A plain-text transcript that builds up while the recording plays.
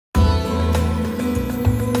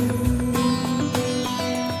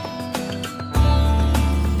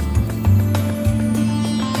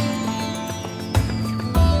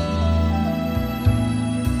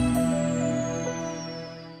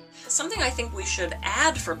think we should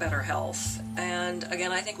add for better health, and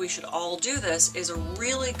again, I think we should all do this, is a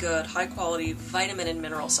really good, high-quality vitamin and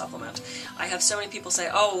mineral supplement. I have so many people say,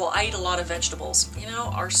 oh, well, I eat a lot of vegetables. You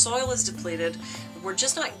know, our soil is depleted. We're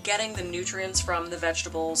just not getting the nutrients from the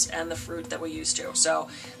vegetables and the fruit that we used to. So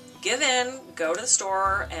give in, go to the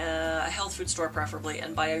store, a health food store preferably,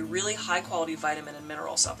 and buy a really high quality vitamin and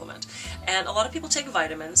mineral supplement. And a lot of people take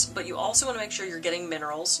vitamins, but you also want to make sure you're getting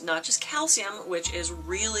minerals, not just calcium, which is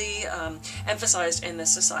really emphasized in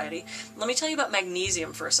this society. Let me tell you about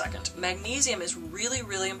magnesium for a second. Magnesium is really,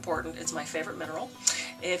 really important. It's my favorite mineral,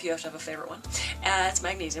 if you have to have a favorite one. It's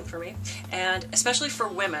magnesium for me. And especially for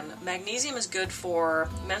women, magnesium is good for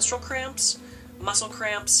menstrual cramps, muscle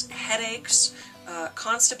cramps, headaches,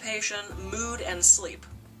 constipation, mood, and sleep.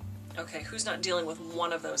 Okay, who's not dealing with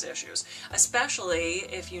one of those issues? Especially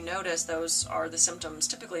if you notice those are the symptoms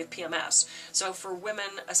typically of PMS. So for women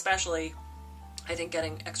especially, I think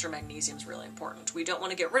getting extra magnesium is really important. We don't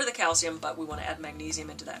want to get rid of the calcium, but we want to add magnesium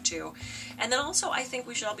into that too. And then also I think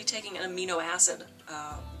we should all be taking an amino acid.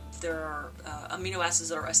 There are amino acids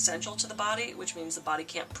that are essential to the body, which means the body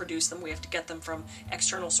can't produce them. We have to get them from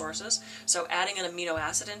external sources. So adding an amino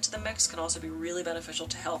acid into the mix can also be really beneficial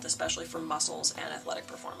to health, especially for muscles and athletic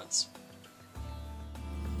performance.